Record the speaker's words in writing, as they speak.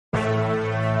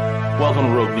Welcome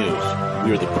to Rogue News.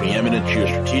 We are the preeminent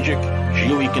geostrategic,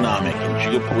 geoeconomic, and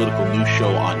geopolitical news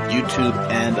show on YouTube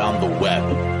and on the web.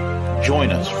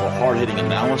 Join us for hard-hitting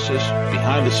analysis,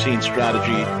 behind-the-scenes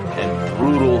strategy, and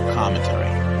brutal commentary.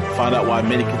 Find out why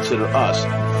many consider us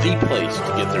the place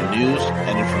to get their news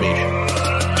and information.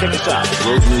 Check us out at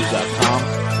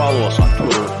roguenews.com. Follow us on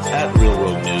Twitter at Real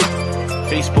Rogue News,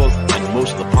 Facebook, and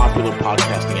most of the popular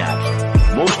podcasting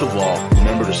apps. Most of all,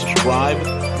 remember to subscribe,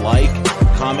 like,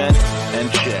 comment,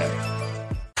 and share.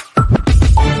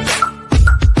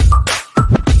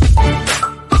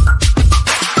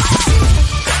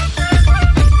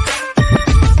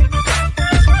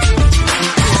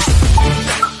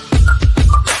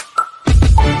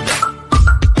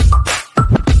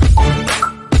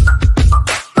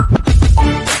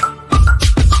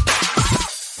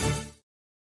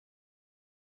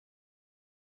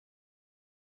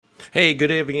 Hey,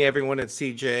 good evening, everyone. It's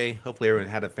CJ. Hopefully everyone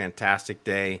had a fantastic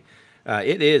day.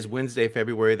 It is Wednesday,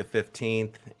 February the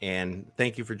 15th, and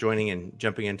thank you for joining and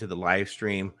jumping into the live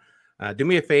stream. Do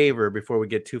me a favor before we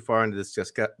get too far into this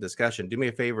discussion. Do me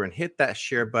a favor and hit that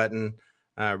share button.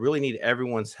 Really need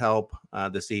everyone's help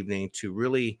this evening to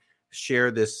really share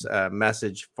this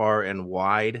message far and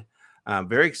wide. I'm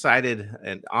very excited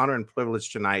and honor and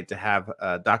privilege tonight to have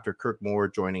Dr. Kirk Moore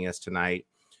joining us tonight.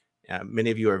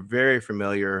 Many of you are very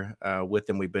familiar with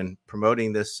him. We've been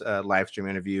promoting this live stream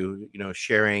interview,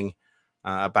 sharing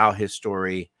about his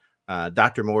story.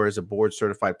 Dr. Moore is a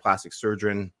board-certified plastic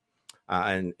surgeon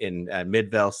in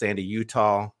Midvale, Sandy,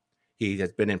 Utah. He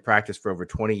has been in practice for over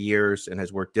 20 years and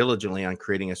has worked diligently on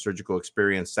creating a surgical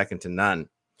experience second to none.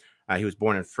 He was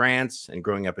born in France and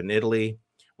growing up in Italy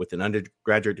with an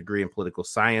undergraduate degree in political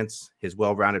science. His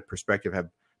well-rounded perspective have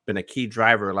been a key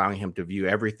driver, allowing him to view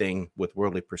everything with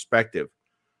worldly perspective.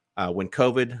 When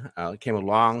COVID came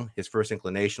along, his first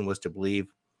inclination was to believe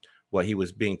what he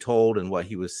was being told and what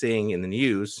he was seeing in the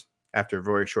news. After a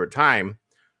very short time,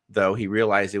 though, he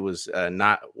realized it was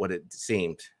not what it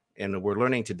seemed. And we're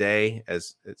learning today,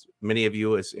 as many of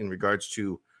you, as in regards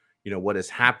to, what is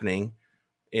happening.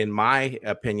 In my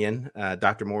opinion,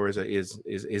 Dr. Moore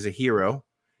is a hero.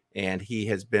 And he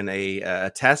has been a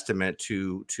testament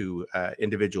to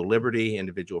individual liberty,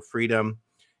 individual freedom,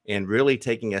 and really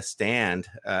taking a stand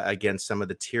against some of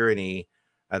the tyranny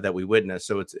that we witness.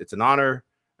 So it's an honor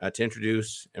to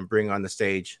introduce and bring on the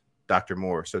stage Dr.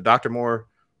 Moore. So Dr. Moore,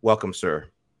 welcome, sir.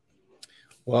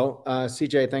 Well,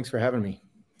 CJ, thanks for having me.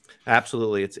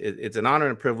 Absolutely. It's an honor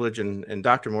and a privilege. And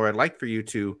Dr. Moore, I'd like for you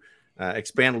to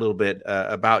expand a little bit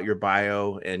about your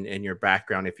bio and your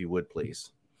background, if you would,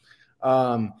 please.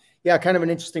 Yeah, kind of an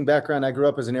interesting background. I grew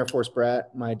up as an Air Force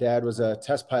brat. My dad was a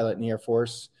test pilot in the Air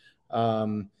Force.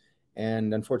 And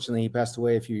unfortunately he passed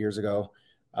away a few years ago.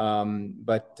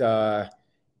 But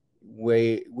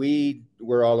we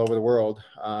were all over the world.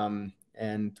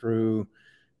 And through,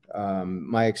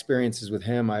 my experiences with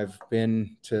him, I've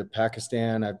been to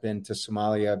Pakistan, I've been to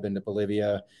Somalia, I've been to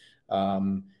Bolivia,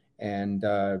 and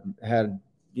had,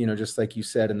 just like you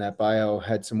said in that bio,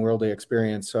 had some worldly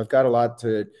experience. So I've got a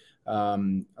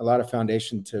lot of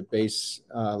foundation to base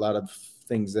a lot of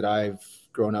things that I've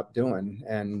grown up doing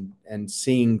and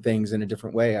seeing things in a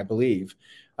different way, I believe.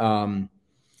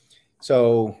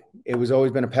 So it was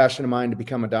always been a passion of mine to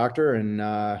become a doctor,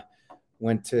 and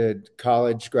went to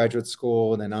college, graduate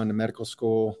school, then on to medical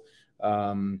school,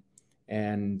 and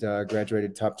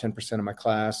graduated top 10% of my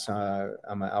class.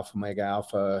 I'm an Alpha Omega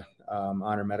Alpha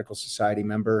Honor Medical Society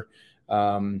member.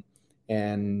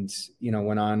 And,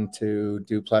 went on to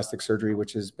do plastic surgery,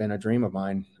 which has been a dream of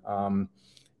mine. And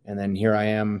then here I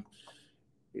am,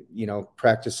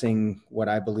 practicing what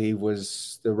I believe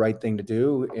was the right thing to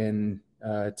do in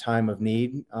a time of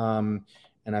need. And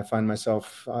I find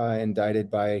myself indicted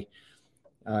by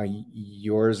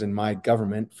yours and my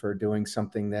government for doing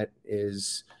something that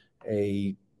is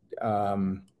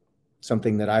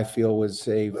something that I feel was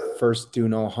a first do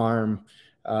no harm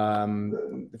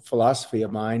philosophy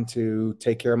of mine, to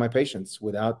take care of my patients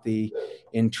without the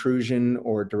intrusion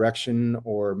or direction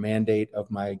or mandate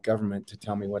of my government to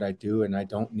tell me what I do and I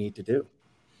don't need to do.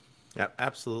 Yeah,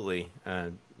 absolutely.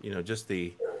 Just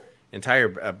the entire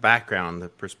background, the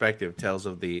perspective tells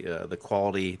of the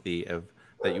quality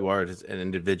that you are as an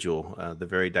individual, the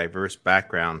very diverse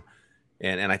background.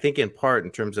 And I think in part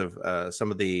in terms of some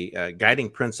of the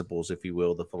guiding principles, if you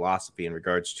will, the philosophy in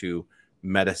regards to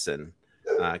medicine.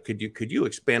 Could you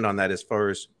expand on that as far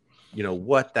as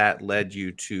what that led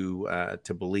you to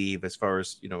believe, as far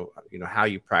as how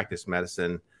you practice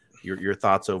medicine, your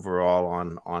thoughts overall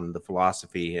on the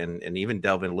philosophy, and even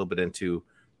delve in a little bit into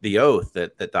the oath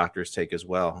that doctors take as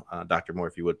well. Dr. Moore,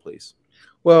 if you would, please.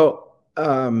 Well,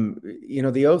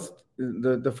 The oath,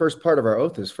 the first part of our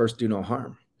oath is first do no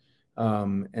harm.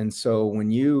 And so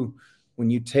when you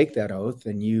take that oath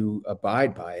and you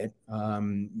abide by it,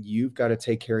 you've got to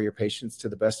take care of your patients to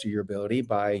the best of your ability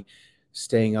by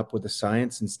staying up with the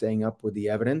science and staying up with the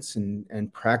evidence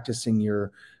and practicing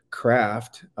your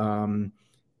craft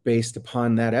based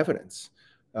upon that evidence.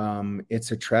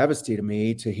 It's a travesty to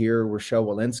me to hear Rochelle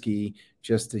Walensky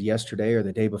just yesterday or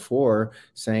the day before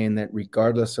saying that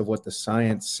regardless of what the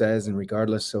science says and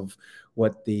regardless of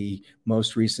what the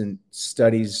most recent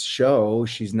studies show,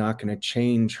 she's not going to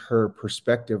change her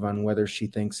perspective on whether she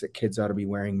thinks that kids ought to be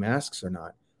wearing masks or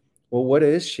not. Well, what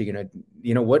is she going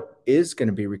to, what is going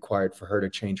to be required for her to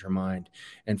change her mind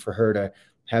and for her to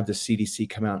have the CDC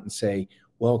come out and say,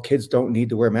 well, kids don't need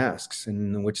to wear masks,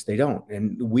 in which they don't.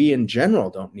 And we in general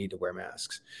don't need to wear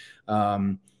masks.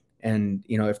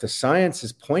 If the science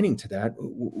is pointing to that,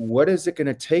 what is it going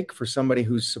to take for somebody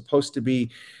who's supposed to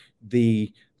be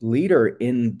the leader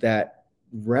in that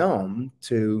realm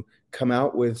to come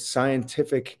out with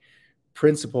scientific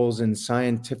principles and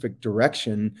scientific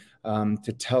direction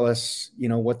to tell us,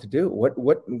 what to do?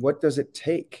 What does it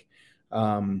take?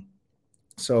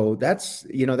 So that's,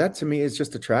 that to me is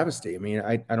just a travesty. I mean,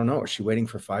 I don't know. Is she waiting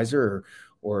for Pfizer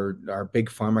or our big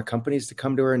pharma companies to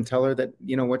come to her and tell her that,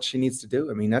 what she needs to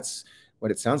do? I mean, that's what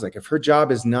it sounds like. If her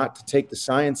job is not to take the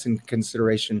science in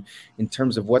consideration in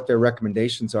terms of what their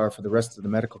recommendations are for the rest of the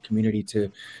medical community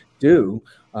to do,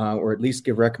 or at least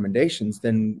give recommendations,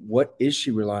 then what is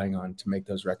she relying on to make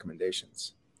those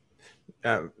recommendations?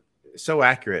 So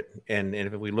accurate. And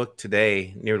if we look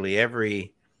today, nearly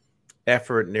every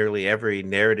effort, nearly every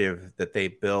narrative that they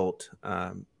built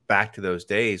back to those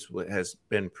days has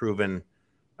been proven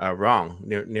wrong.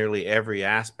 Nearly every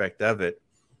aspect of it.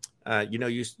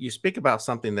 You speak about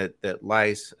something that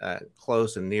lies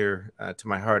close and near to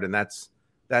my heart, and that's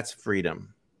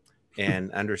freedom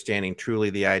and understanding truly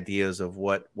the ideas of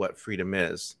what freedom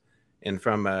is. And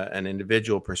from an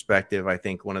individual perspective, I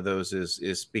think one of those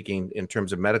is speaking in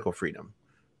terms of medical freedom.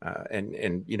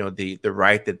 And the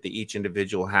right that each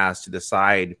individual has to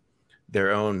decide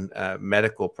their own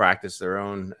medical practice, their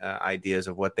own ideas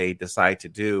of what they decide to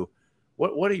do.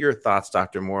 What are your thoughts,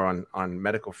 Dr. Moore, on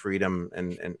medical freedom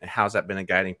and how's that been a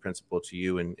guiding principle to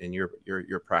you in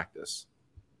your practice?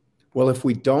 Well, if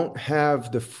we don't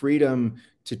have the freedom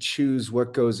to choose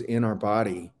what goes in our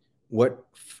body, what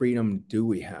freedom do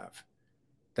we have?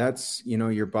 That's,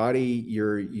 your body,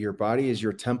 your body is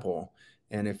your temple.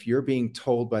 And if you're being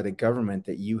told by the government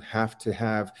that you have to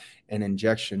have an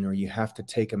injection or you have to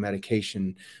take a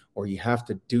medication or you have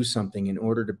to do something in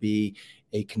order to be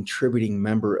a contributing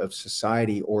member of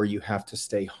society, or you have to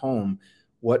stay home,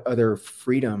 what other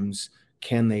freedoms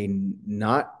can they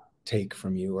not take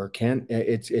from you? Or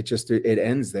it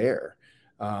ends there.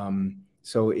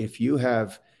 So if you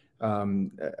have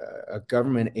a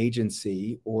government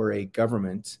agency or a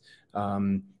government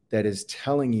that is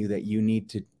telling you that you need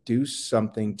to do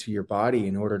something to your body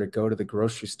in order to go to the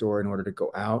grocery store, in order to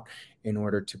go out, in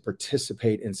order to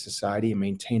participate in society and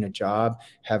maintain a job,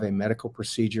 have a medical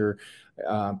procedure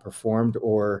performed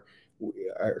or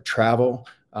travel,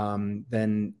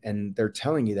 then, and they're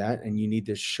telling you that, and you need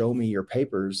to show me your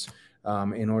papers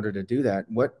in order to do that.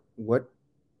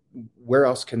 Where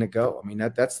else can it go? I mean,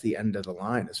 that's the end of the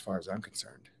line as far as I'm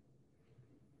concerned.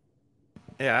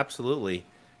 Yeah, absolutely.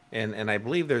 And I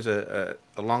believe there's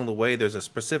along the way, there's a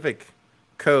specific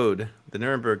code, the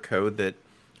Nuremberg Code, that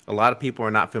a lot of people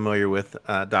are not familiar with,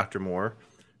 Dr. Moore.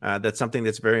 That's something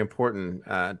that's very important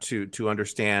to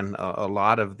understand a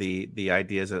lot of the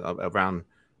ideas around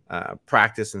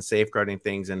practice and safeguarding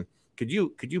things. And could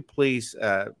you please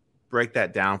break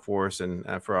that down for us and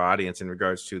for our audience in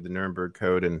regards to the Nuremberg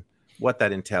Code and what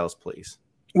that entails, please?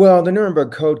 Well, the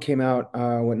Nuremberg Code came out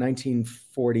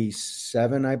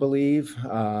 1947, I believe,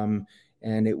 and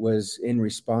it was in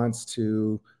response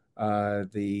to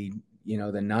the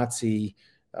Nazi,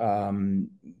 the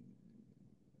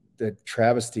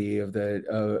travesty of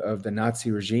the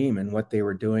Nazi regime and what they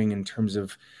were doing in terms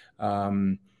of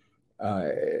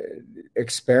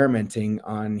experimenting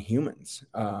on humans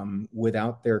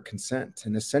without their consent.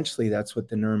 And essentially, that's what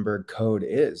the Nuremberg Code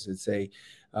is.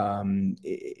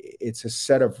 It's a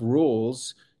set of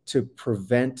rules to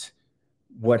prevent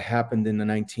what happened in the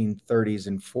 1930s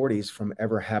and 40s from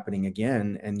ever happening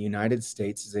again. And the United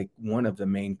States is one of the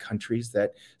main countries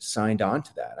that signed on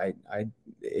to that.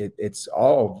 It's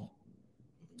all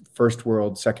first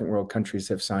world, second world countries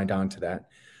have signed on to that.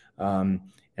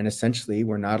 And essentially,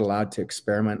 we're not allowed to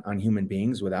experiment on human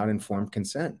beings without informed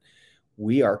consent.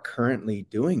 We are currently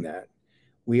doing that.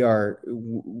 We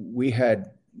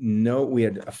had we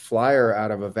had a flyer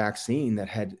out of a vaccine that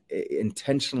had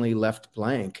intentionally left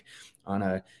blank on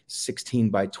a 16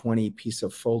 by 20 piece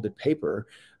of folded paper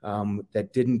that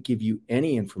didn't give you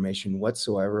any information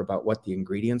whatsoever about what the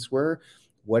ingredients were,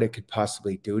 what it could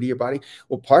possibly do to your body.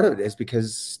 Well, part of it is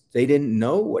because they didn't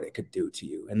know what it could do to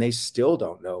you, and they still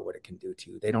don't know what it can do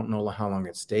to you. They don't know how long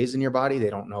it stays in your body. They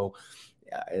don't know.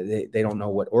 They don't know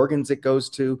what organs it goes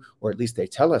to, or at least they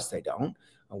tell us they don't.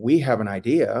 We have an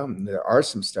idea. There are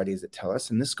some studies that tell us,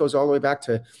 and this goes all the way back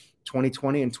to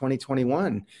 2020 and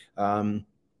 2021.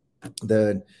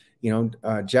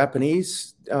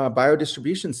 Japanese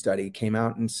biodistribution study came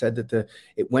out and said that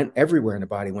it went everywhere in the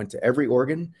body, went to every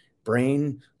organ,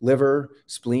 brain, liver,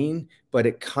 spleen, but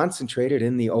it concentrated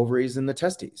in the ovaries and the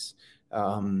testes.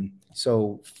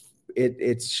 So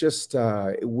it's just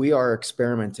we are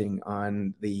experimenting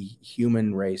on the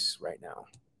human race right now.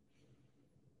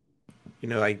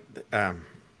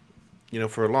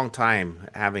 For a long time,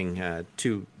 having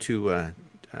two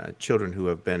children who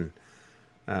have been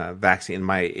vaccine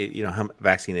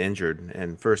injured,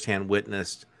 and firsthand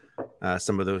witnessed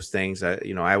some of those things.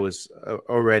 I was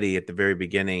already at the very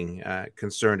beginning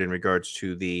concerned in regards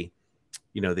to the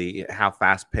how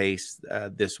fast paced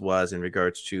this was in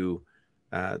regards to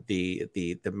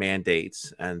the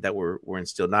mandates and that were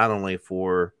instilled not only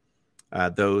for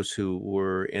those who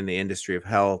were in the industry of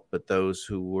health, but those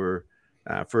who were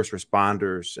first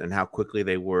responders, and how quickly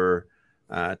they were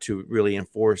to really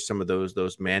enforce some of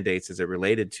those mandates as it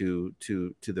related to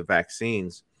the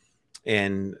vaccines.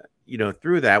 And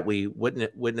through that, we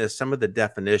witnessed some of the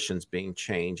definitions being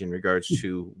changed in regards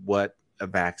to what a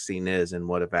vaccine is and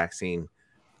what a vaccine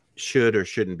should or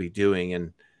shouldn't be doing.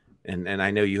 And I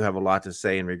know you have a lot to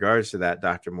say in regards to that,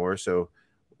 Dr. Moore. So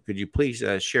could you please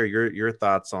share your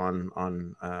thoughts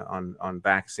on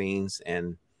vaccines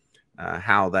and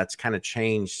how that's kind of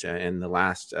changed in the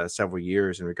last several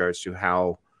years in regards to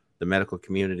how the medical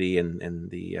community and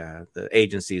the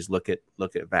agencies look at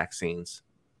vaccines?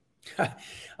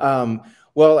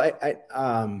 Well,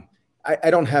 I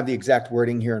don't have the exact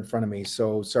wording here in front of me,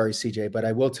 so sorry, CJ, but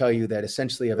I will tell you that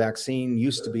essentially a vaccine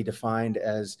used to be defined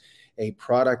as a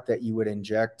product that you would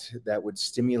inject that would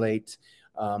stimulate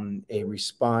a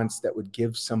response that would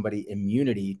give somebody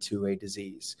immunity to a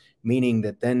disease, meaning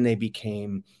that then they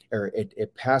became, or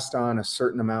it passed on a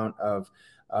certain amount of,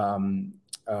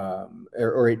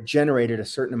 or it generated a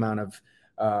certain amount of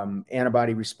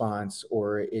antibody response,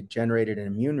 or it generated an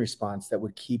immune response that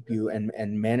would keep you and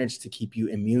manage to keep you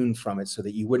immune from it so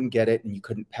that you wouldn't get it and you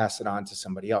couldn't pass it on to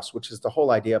somebody else, which is the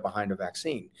whole idea behind a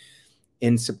vaccine.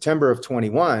 In September of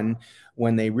 21,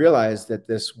 when they realized that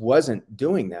this wasn't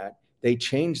doing that, they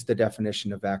changed the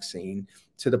definition of vaccine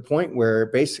to the point where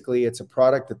basically it's a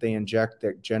product that they inject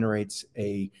that generates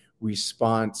a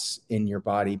response in your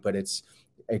body, but it's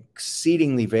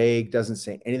exceedingly vague, doesn't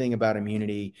say anything about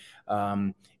immunity,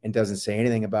 and doesn't say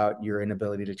anything about your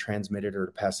inability to transmit it or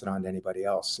to pass it on to anybody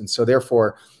else. And so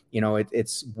therefore,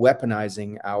 it's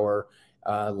weaponizing our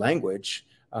language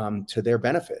to their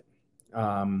benefit.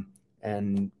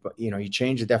 And you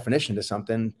change the definition to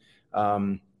something,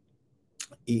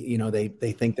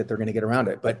 they think that they're going to get around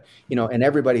it. But, in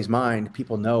everybody's mind,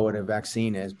 people know what a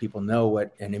vaccine is. People know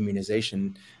what an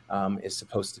immunization is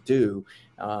supposed to do.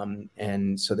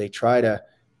 And so they try to,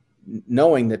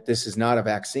 knowing that this is not a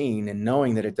vaccine and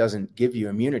knowing that it doesn't give you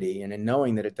immunity and in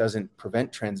knowing that it doesn't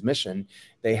prevent transmission,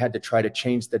 they had to try to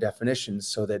change the definitions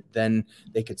so that then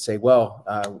they could say, well,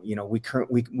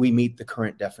 we meet the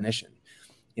current definition.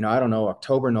 I don't know,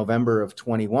 October, November of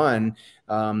 21,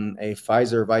 a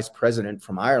Pfizer vice president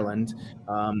from Ireland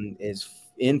is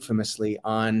infamously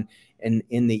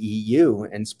in the EU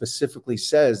and specifically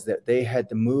says that they had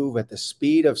to move at the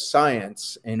speed of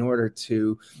science in order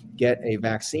to get a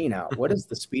vaccine out. What is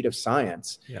the speed of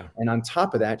science? Yeah. And on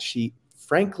top of that, she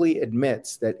frankly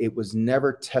admits that it was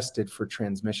never tested for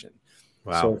transmission.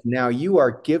 Wow. So now you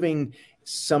are giving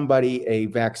somebody a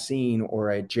vaccine or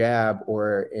a jab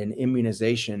or an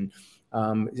immunization,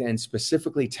 and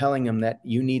specifically telling them that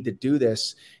you need to do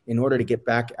this in order to get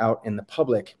back out in the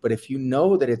public. But if you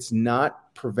know that it's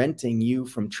not preventing you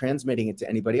from transmitting it to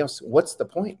anybody else, what's the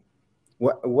point?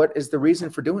 What is the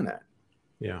reason for doing that?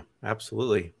 Yeah,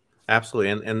 absolutely. Absolutely.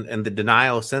 And the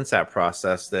denial since that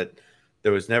process, that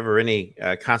there was never any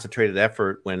concentrated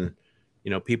effort when,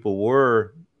 people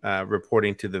were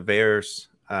reporting to the VAERS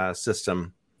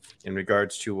system in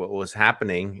regards to what was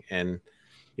happening, and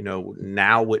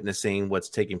now witnessing what's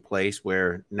taking place,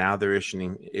 where now they're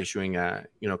issuing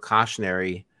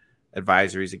cautionary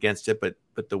advisories against it,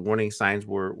 but the warning signs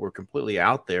were completely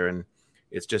out there, and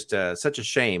it's just such a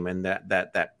shame. And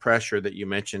that pressure that you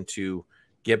mentioned to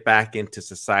get back into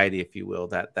society, if you will,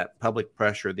 that public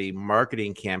pressure, the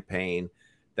marketing campaign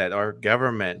that our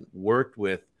government worked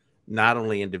with not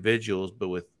only individuals, but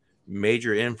with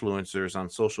major influencers on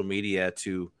social media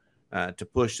to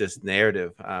push this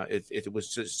narrative. It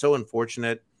was just so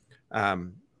unfortunate.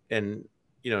 And,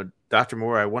 Dr.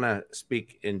 Moore, I want to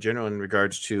speak in general in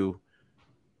regards to,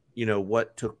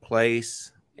 what took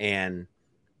place and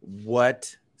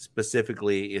what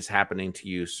specifically is happening to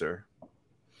you, sir.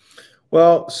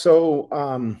 Well, so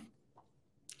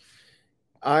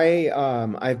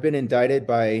I've been indicted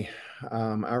by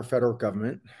our federal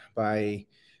government by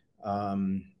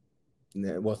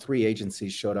three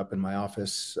agencies showed up in my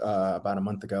office about a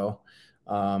month ago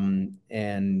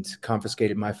and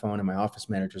confiscated my phone and my office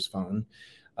manager's phone.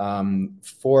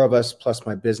 Four of us plus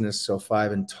my business, so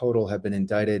five in total, have been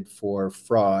indicted for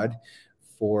fraud,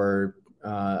 for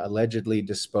allegedly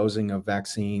disposing of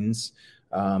vaccines,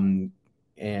 and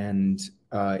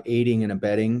aiding and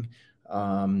abetting,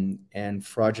 and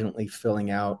fraudulently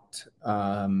filling out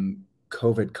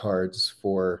COVID cards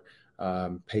for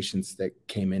patients that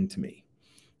came into me.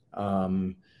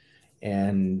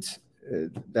 And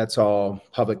that's all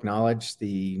public knowledge.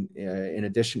 In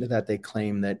addition to that, they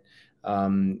claim that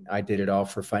I did it all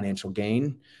for financial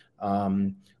gain.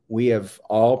 We have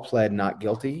all pled not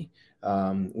guilty.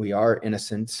 We are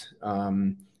innocent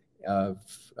of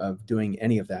doing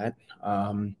any of that.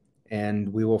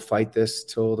 And we will fight this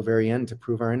till the very end to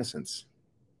prove our innocence.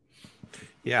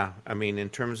 Yeah. I mean, in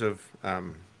terms of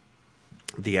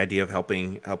the idea of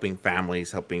helping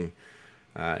families, helping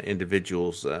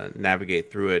individuals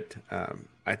navigate through it,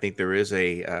 I think there is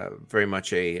very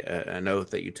much an oath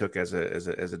that you took as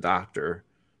a doctor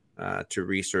to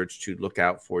research, to look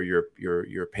out for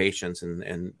your patients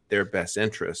and their best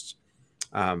interests.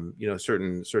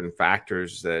 Certain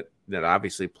factors that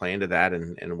obviously play into that,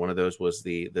 and one of those was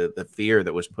the fear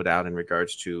that was put out in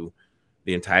regards to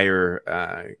the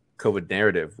entire COVID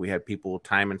narrative. We had people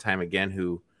time and time again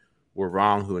who were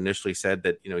wrong, who initially said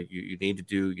that you need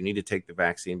to take the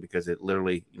vaccine because it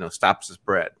literally stops the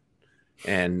spread,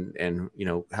 and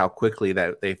how quickly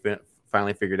that they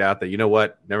finally figured out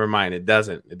that never mind, it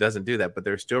doesn't do that, but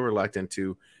they're still reluctant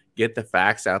to get the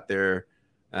facts out there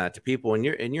to people. In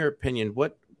your opinion,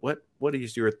 what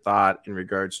is your thought in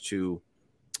regards to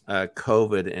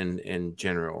COVID in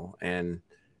general, and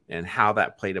how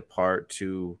that played a part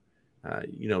to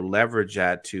leverage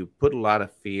that to put a lot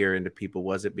of fear into people?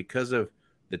 Was it because of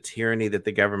the tyranny that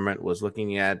the government was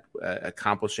looking at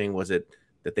accomplishing? Was it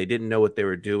that they didn't know what they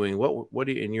were doing? What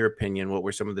in your opinion, what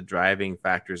were some of the driving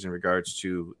factors in regards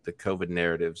to the COVID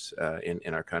narratives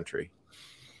in our country?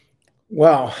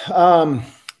 Well,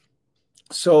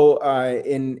 so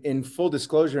in full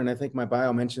disclosure, and I think my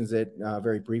bio mentions it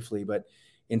very briefly, but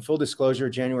in full disclosure,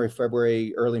 January,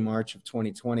 February, early March of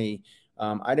 2020,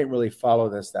 I didn't really follow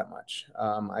this that much.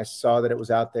 I saw that it was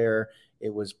out there.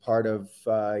 It was part of,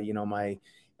 my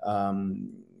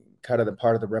kind of the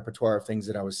part of the repertoire of things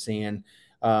that I was seeing.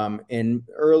 In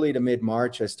early to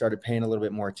mid-March, I started paying a little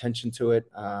bit more attention to it.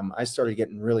 I started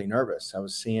getting really nervous. I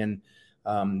was seeing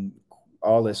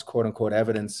all this quote unquote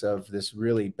evidence of this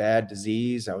really bad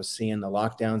disease. I was seeing the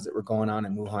lockdowns that were going on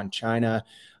in Wuhan, China.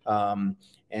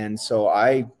 And so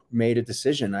I made a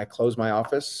decision. I closed my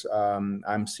office.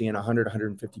 I'm seeing 100,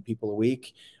 150 people a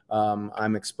week.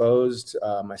 I'm exposed.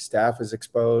 My staff is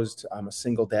exposed. I'm a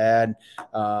single dad,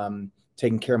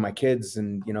 taking care of my kids,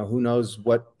 and, who knows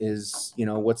what is,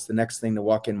 what's the next thing to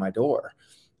walk in my door.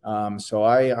 So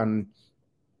I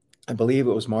believe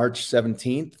it was March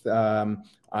 17th.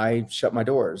 I shut my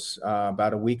doors.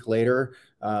 About a week later,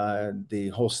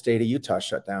 the whole state of Utah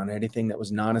shut down. Anything that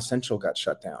was non-essential got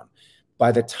shut down.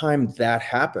 By the time that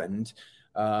happened,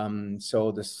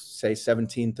 so the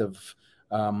 17th of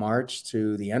March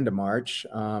to the end of March,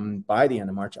 by the end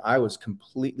of March, I was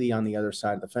completely on the other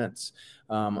side of the fence.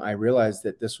 I realized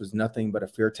that this was nothing but a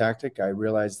fear tactic. I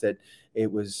realized that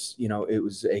it was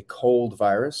a cold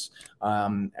virus.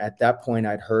 At that point,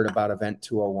 I'd heard about Event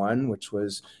 201, which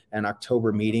was an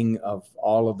October meeting of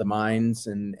all of the minds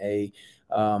and a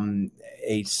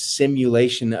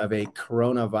simulation of a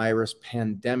coronavirus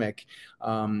pandemic.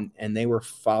 And they were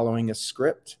following a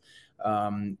script.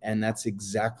 And that's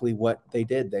exactly what they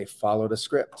did. They followed a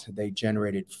script. They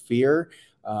generated fear.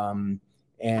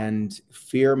 And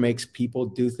fear makes people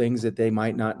do things that they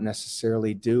might not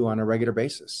necessarily do on a regular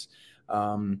basis.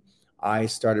 I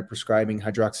started prescribing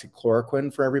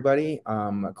hydroxychloroquine for everybody,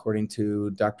 according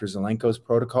to Dr. Zelenko's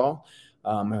protocol.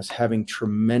 I was having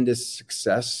tremendous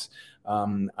success.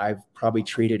 I've probably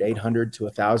treated 800 to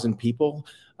 1,000 people.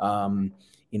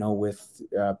 with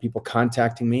people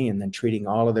contacting me and then treating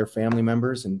all of their family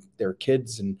members and their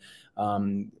kids and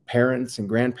parents and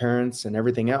grandparents and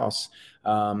everything else,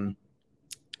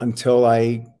 until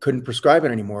I couldn't prescribe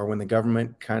it anymore, when the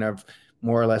government kind of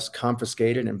more or less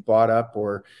confiscated and bought up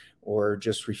or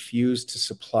just refused to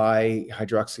supply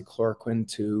hydroxychloroquine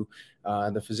to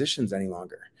the physicians any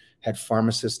longer. Had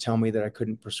pharmacists tell me that I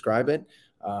couldn't prescribe it.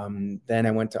 Then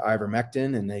I went to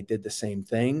ivermectin and they did the same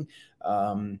thing.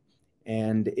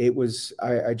 And it was,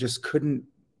 I just couldn't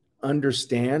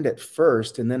understand at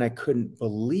first. And then I couldn't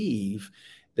believe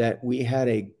that we had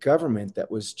a government that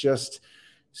was just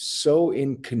so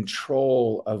in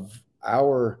control of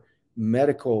our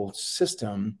medical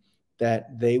system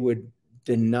that they would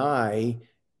deny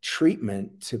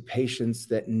treatment to patients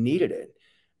that needed it.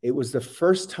 It was the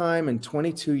first time in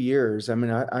 22 years. I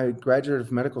mean, I graduated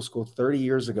from medical school 30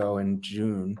 years ago in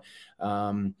June.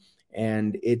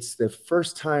 And it's the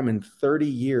first time in 30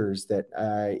 years that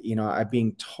I'm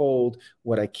being told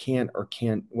what I can or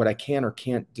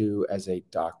can't do as a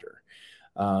doctor.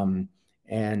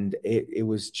 And it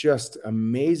was just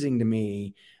amazing to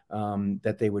me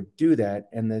that they would do that.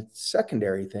 And the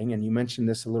secondary thing, and you mentioned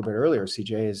this a little bit earlier,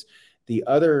 CJ, is the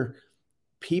other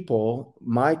people,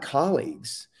 my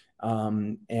colleagues,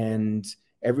 and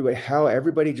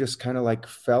everybody just kind of like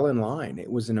fell in line. It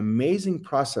was an amazing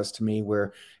process to me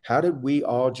where how did we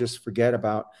all just forget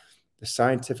about the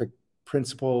scientific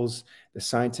principles, the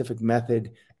scientific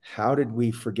method? How did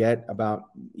we forget about,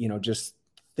 just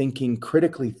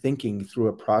critically thinking through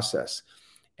a process?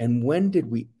 And when did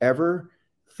we ever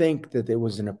think that there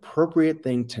was an appropriate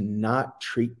thing to not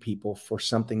treat people for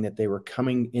something that they were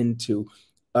coming into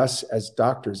us as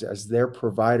doctors, as their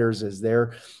providers, as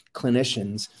their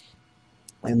clinicians,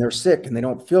 and they're sick and they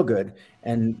don't feel good?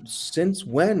 And since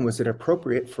when was it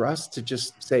appropriate for us to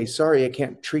just say, sorry, I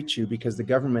can't treat you because the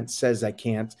government says I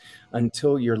can't,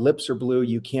 until your lips are blue,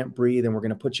 you can't breathe, and we're going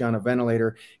to put you on a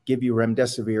ventilator, give you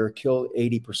remdesivir, kill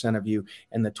 80% of you,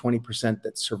 and the 20%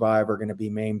 that survive are going to be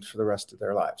maimed for the rest of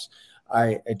their lives?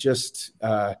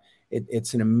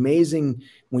 It's an amazing,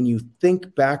 when you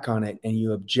think back on it and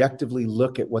you objectively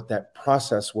look at what that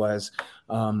process was.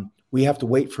 We have to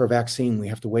wait for a vaccine. We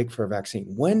have to wait for a vaccine.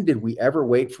 When did we ever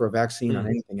wait for a vaccine on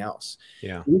anything else?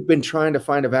 Yeah. We've been trying to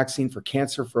find a vaccine for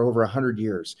cancer for over 100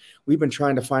 years. We've been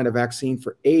trying to find a vaccine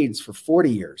for AIDS for 40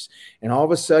 years. And all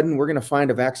of a sudden, we're going to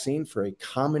find a vaccine for a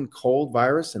common cold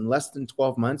virus in less than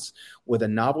 12 months with a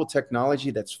novel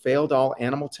technology that's failed all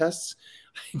animal tests.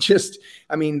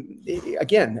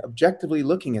 Again, objectively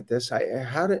looking at this,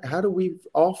 how do we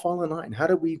all fall in line? How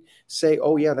do we say,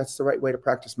 oh yeah, that's the right way to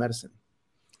practice medicine?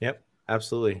 Yep,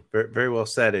 absolutely. Very, very well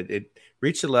said. It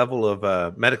reached a level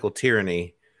of medical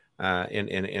tyranny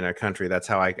in our country. That's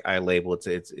how I label it.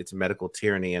 It's medical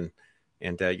tyranny, and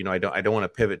I don't want to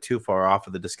pivot too far off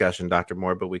of the discussion, Dr.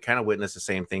 Moore, but we kind of witnessed the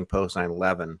same thing post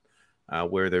 9/11,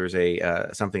 where there's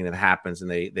something that happens and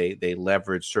they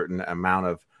leverage certain amount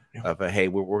of hey,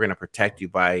 we're going to protect you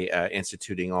by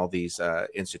instituting all these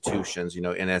institutions,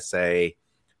 NSA,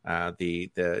 so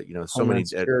Homeland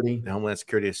Security. the Homeland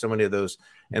Security, so many of those,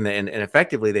 and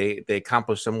effectively they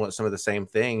accomplish some of the same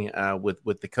thing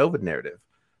with the COVID narrative,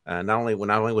 not only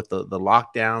with the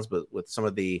lockdowns, but with some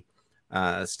of the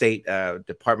state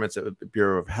departments of the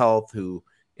Bureau of Health who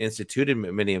instituted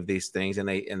many of these things, and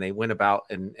they went about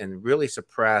and really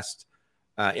suppressed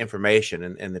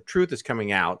information, and the truth is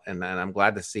coming out, and I'm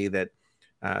glad to see that,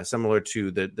 similar to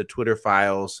the Twitter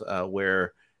files,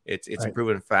 where it's right. A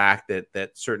proven fact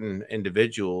that certain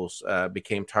individuals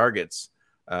became targets,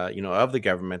 of the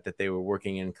government, that they were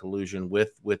working in collusion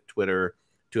with Twitter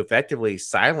to effectively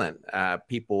silent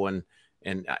people, and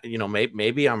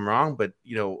maybe I'm wrong, but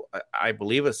I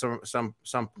believe at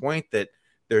some point that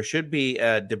there should be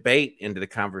a debate into the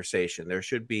conversation. There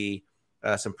should be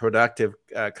some productive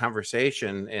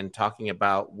conversation and talking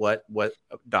about what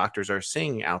doctors are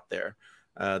seeing out there.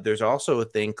 There's also a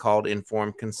thing called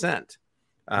informed consent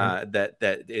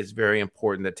that is very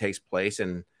important, that takes place,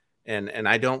 and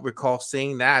I don't recall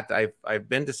seeing that. I've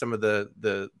been to some of the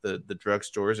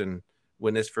drugstores and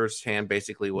witnessed firsthand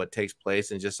basically what takes place,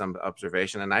 and just some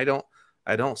observation, and I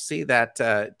don't see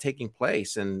that taking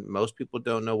place, and most people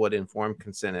don't know what informed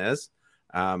consent is.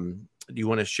 Do you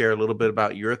want to share a little bit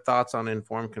about your thoughts on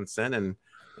informed consent,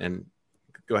 and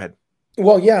go ahead?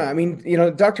 Well, yeah,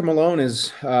 Dr. Malone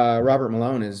Robert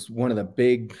Malone is one of the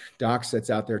big docs that's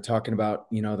out there talking about,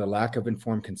 the lack of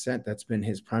informed consent. That's been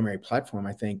his primary platform,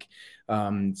 I think,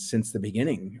 since the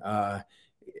beginning.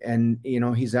 And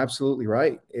he's absolutely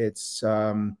right. It's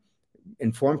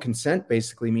informed consent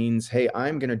basically means, hey,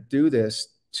 I'm going to do this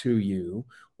to you,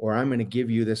 or I'm going to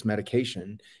give you this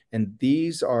medication, and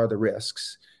these are the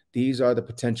risks, these are the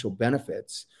potential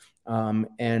benefits,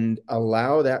 and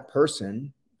allow that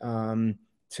person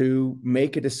to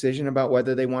make a decision about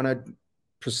whether they want to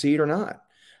proceed or not.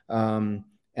 And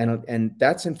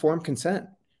that's informed consent.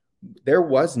 There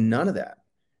was none of that.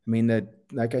 I mean,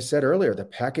 like I said earlier, the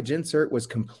package insert was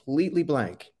completely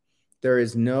blank. There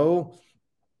is no,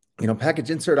 package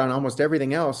insert on almost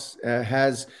everything else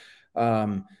has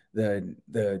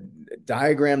the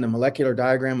diagram, the molecular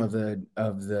diagram of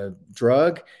the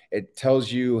drug. It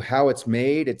tells you how it's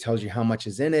made. It tells you how much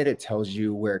is in it. It tells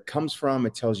you where it comes from.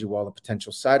 It tells you all the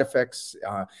potential side effects.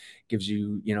 Gives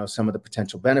you, some of the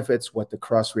potential benefits, what the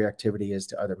cross reactivity is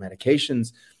to other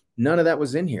medications. None of that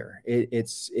was in here.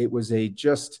 It was a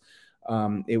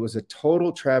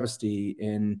total travesty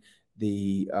in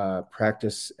the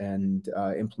practice and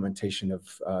implementation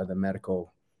of the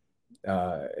medical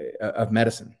of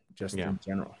medicine, just in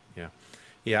general.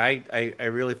 Yeah. I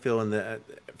really feel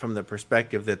from the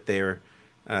perspective that they're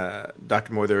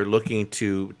Dr. Moore, they're looking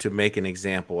to make an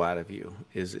example out of you.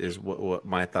 Is what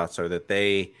my thoughts are, that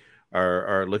they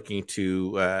are looking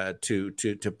to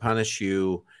punish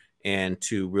you and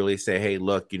to really say, hey,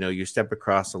 look, you step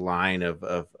across the line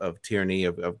of tyranny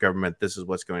of government. This is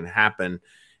what's going to happen.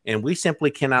 And we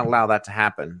simply cannot allow that to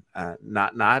happen.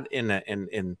 Not in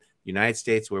the United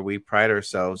States, where we pride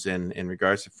ourselves in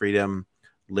regards to freedom,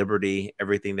 liberty,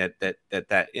 everything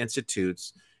that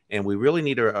institutes. And we really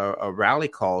need a rally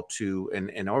call to.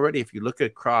 And already, if you look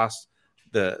across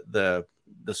the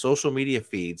social media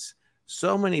feeds,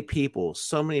 so many people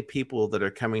that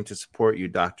are coming to support you,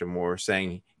 Dr. Moore,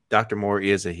 saying Dr. Moore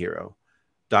is a hero.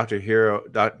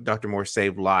 Dr. Moore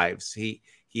saved lives. He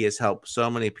has helped so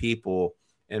many people.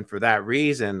 And for that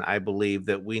reason, I believe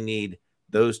that we need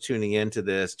those tuning into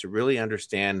this to really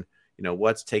understand,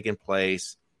 what's taking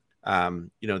place.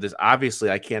 This obviously,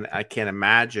 I can't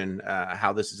imagine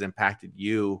how this has impacted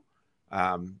you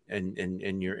and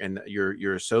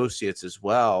your associates as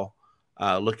well,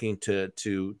 looking to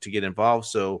get involved.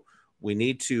 So we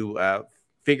need to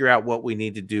figure out what we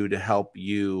need to do to help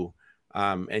you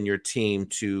and your team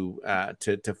to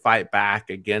fight back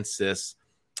against this.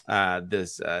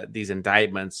 These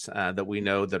indictments that we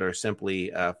know that are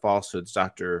simply falsehoods,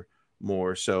 Dr.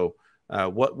 Moore. So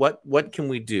what can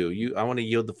we do? I want to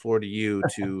yield the floor to you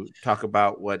to talk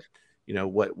about what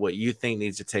you think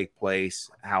needs to take place,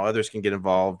 how others can get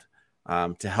involved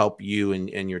to help you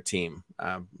and your team.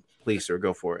 Please, sir,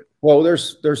 go for it. Well,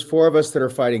 there's four of us that are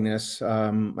fighting this.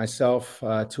 Myself,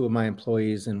 two of my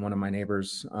employees, and one of my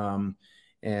neighbors.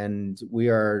 And we've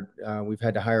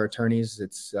had to hire attorneys.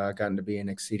 It's gotten to be an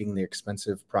exceedingly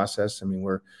expensive process. I mean,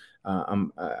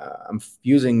 I'm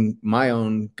using my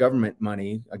own government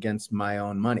money against my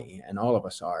own money, and all of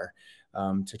us are,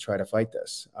 to try to fight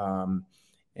this.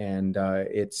 And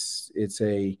it's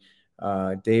a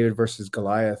David versus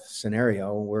Goliath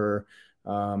scenario where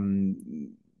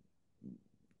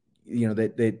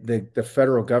the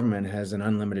federal government has an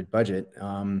unlimited budget.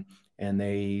 And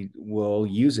they will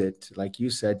use it, like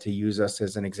you said, to use us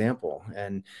as an example.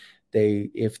 And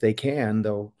if they can,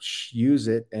 they'll use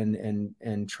it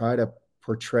and try to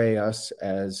portray us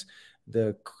as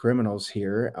the criminals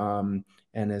here,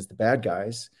 and as the bad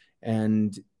guys,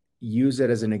 and use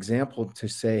it as an example to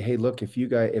say, hey, look,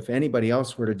 if anybody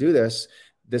else were to do this,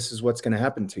 this is what's going to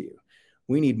happen to you.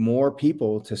 We need more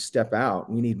people to step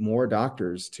out. We need more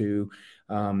doctors to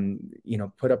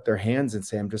put up their hands and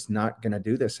say, I'm just not going to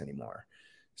do this anymore.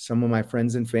 Some of my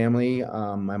friends and family,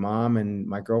 my mom and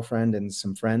my girlfriend and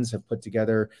some friends have put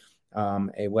together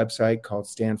a website called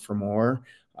Stand for More.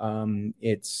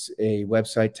 It's a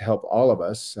website to help all of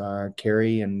us,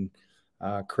 Carrie and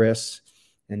Chris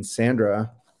and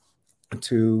Sandra,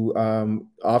 to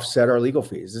offset our legal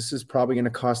fees. This is probably going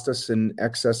to cost us in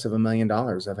excess of $1 million.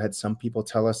 I've had some people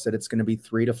tell us that it's going to be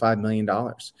 $3 to $5 million.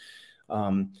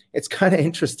 It's kind of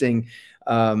interesting.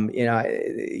 Off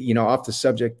the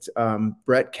subject,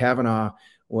 Brett Kavanaugh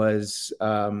was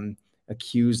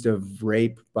accused of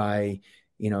rape by,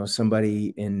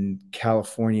 somebody in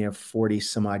California 40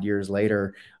 some odd years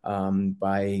later,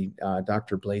 by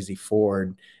Dr. Blasey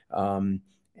Ford.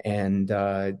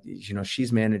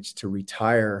 She's managed to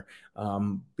retire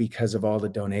because of all the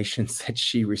donations that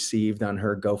she received on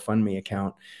her GoFundMe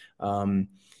account.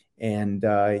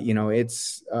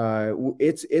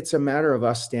 It's a matter of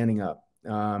us standing up.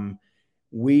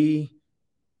 We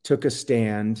took a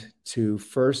stand to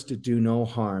first do no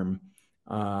harm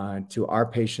to our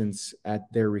patients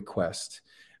at their request.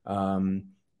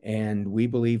 And we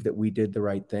believe that we did the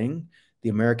right thing, The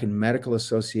American Medical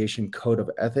Association Code of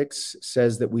Ethics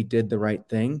says that we did the right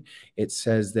thing. It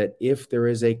says that if there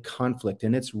is a conflict,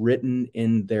 and it's written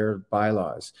in their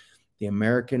bylaws, the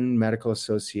American Medical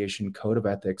Association Code of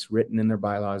Ethics, written in their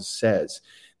bylaws, says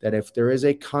that if there is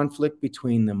a conflict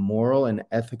between the moral and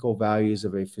ethical values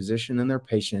of a physician and their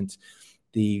patient,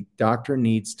 the doctor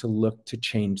needs to look to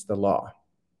change the law.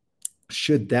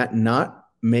 Should that not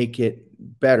make it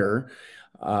better,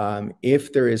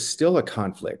 if there is still a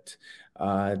conflict,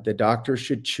 the doctor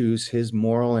should choose his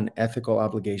moral and ethical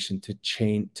obligation to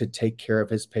take care of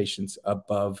his patients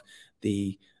above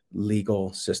the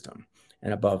legal system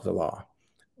and above the law.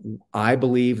 I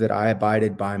believe that I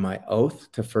abided by my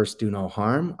oath to first do no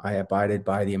harm. I abided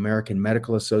by the American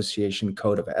Medical Association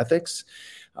Code of Ethics.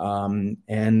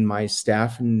 And my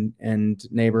staff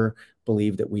and neighbor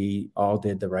believe that we all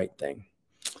did the right thing.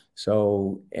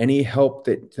 So any help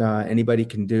that anybody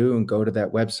can do, and go to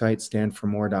that website,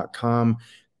 standformore.com.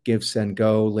 Give, Send,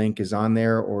 Go link is on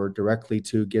there, or directly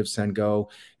to Give, Send, Go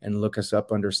and look us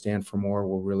up under Stand for More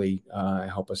will really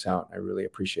help us out. I really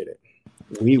appreciate it.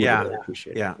 We would really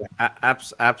appreciate it.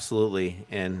 Absolutely.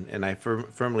 And I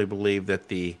firmly believe that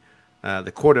the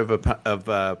court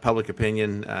of public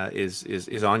opinion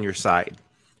is on your side.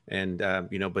 And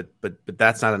but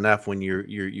that's not enough when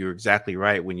you're exactly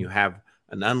right. When you have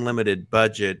an unlimited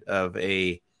budget of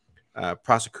a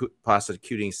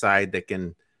prosecuting side that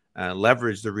can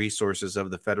leverage the resources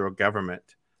of the federal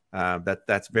government,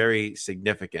 that's very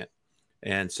significant.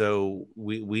 And so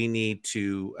we need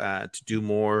to do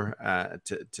more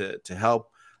to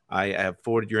help. I have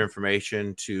forwarded your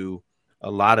information to a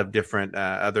lot of different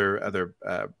other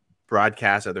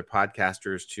broadcasts, other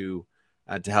podcasters to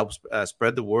help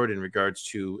spread the word in regards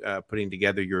to putting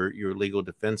together your legal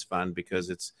defense fund, because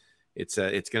it's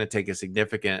going to take a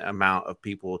significant amount of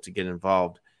people to get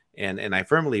involved. And I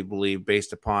firmly believe,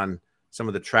 based upon some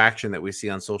of the traction that we see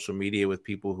on social media with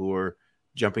people who are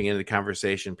jumping into the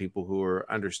conversation, people who are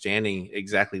understanding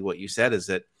exactly what you said, is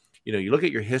that, you look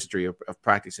at your history of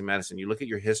practicing medicine, you look at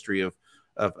your history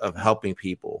of helping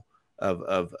people,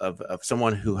 of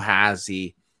someone who has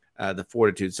the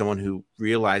fortitude, someone who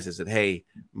realizes that, hey,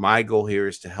 my goal here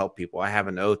is to help people. I have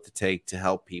an oath to take to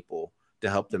help people, to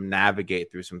help them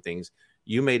navigate through some things.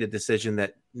 You made a decision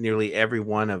that nearly every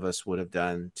one of us would have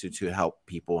done to help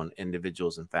people and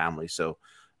individuals and families. So,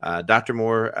 Dr.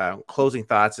 Moore, closing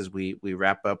thoughts as we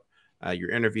wrap up your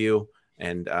interview.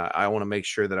 And I want to make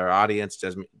sure that our audience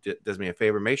does me a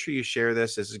favor. Make sure you share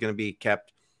this. This is going to be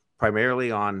kept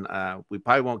primarily on, we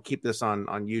probably won't keep this on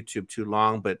YouTube too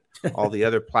long, but all the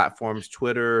other platforms,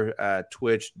 Twitter,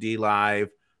 Twitch, DLive,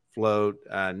 Float,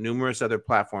 numerous other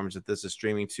platforms that this is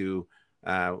streaming to.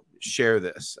 Share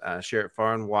this, share it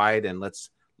far and wide, and let's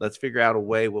figure out a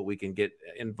way what we can get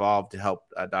involved to help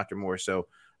Dr. Moore. So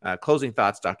closing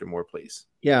thoughts, Dr. Moore, please.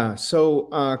 Yeah.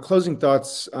 So closing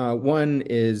thoughts. One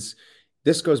is,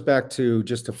 this goes back to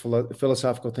just a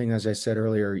philosophical thing. As I said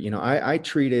earlier, I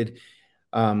treated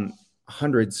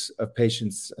hundreds of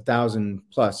patients, 1,000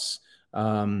 plus,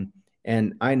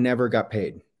 and I never got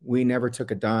paid. We never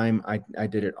took a dime. I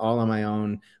did it all on my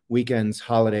own, weekends,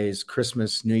 holidays,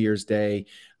 Christmas, New Year's Day.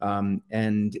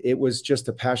 And it was just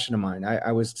a passion of mine.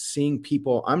 I was seeing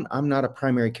people. I'm not a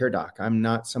primary care doc. I'm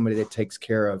not somebody that takes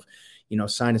care of,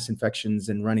 sinus infections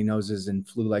and runny noses and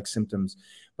flu-like symptoms.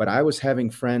 But I was having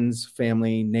friends,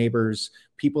 family, neighbors,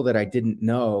 people that I didn't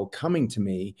know coming to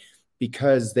me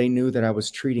because they knew that I was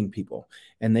treating people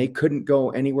and they couldn't go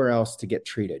anywhere else to get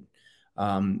treated.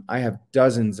 I have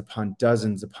dozens upon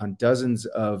dozens upon dozens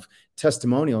of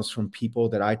testimonials from people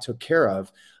that I took care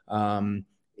of, in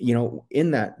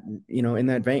that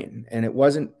vein. And it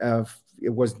was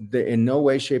in no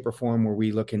way, shape, or form were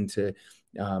we looking to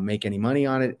make any money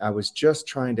on it. I was just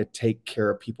trying to take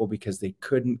care of people because they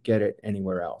couldn't get it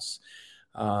anywhere else.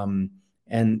 And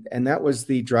that was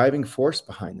the driving force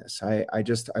behind this. I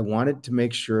wanted to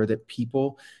make sure that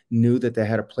people knew that they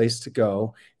had a place to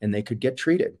go and they could get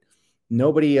treated.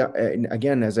 Nobody,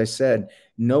 again, as I said,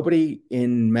 nobody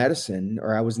in medicine,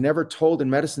 or I was never told in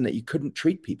medicine that you couldn't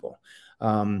treat people.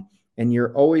 And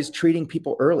you're always treating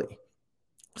people early.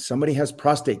 Somebody has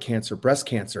prostate cancer, breast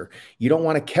cancer. You don't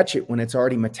want to catch it when it's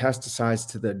already metastasized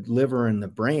to the liver and the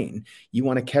brain. You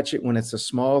want to catch it when it's a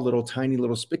small, tiny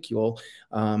little spicule,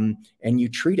 and you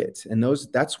treat it. And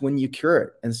that's when you cure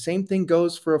it. And the same thing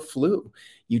goes for a flu.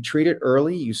 You treat it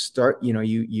early. You start,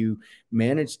 you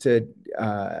manage to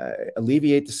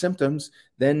alleviate the symptoms.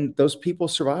 Then those people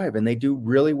survive and they do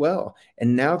really well.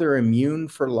 And now they're immune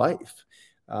for life.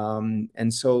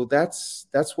 And so that's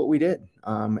what we did.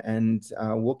 And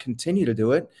we'll continue to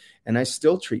do it. And I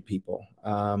still treat people.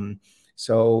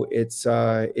 So it's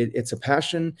a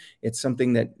passion. It's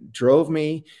something that drove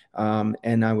me,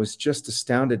 and I was just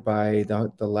astounded by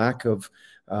the lack of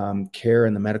care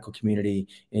in the medical community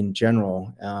in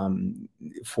general,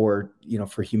 for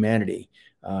humanity,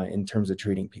 in terms of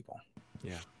treating people.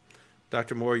 Yeah.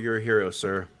 Dr. Moore, you're a hero,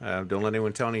 sir. Don't let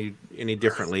anyone tell you any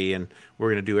differently, and we're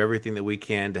going to do everything that we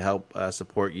can to help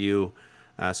support you.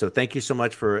 So thank you so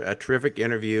much for a terrific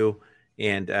interview,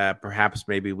 and perhaps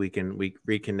maybe we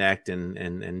reconnect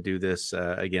and do this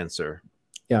again, sir.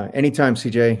 Yeah, anytime,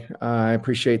 CJ. I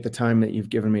appreciate the time that you've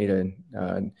given me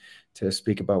to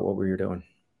speak about what we were doing.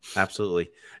 Absolutely.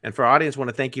 And for our audience, I want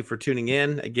to thank you for tuning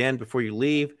in. Again, before you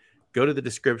leave, go to the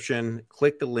description,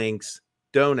 click the links,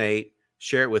 donate,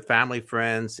 share it with family,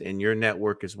 friends, and your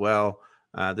network as well.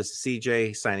 This is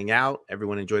CJ signing out.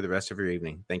 Everyone enjoy the rest of your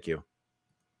evening. Thank you.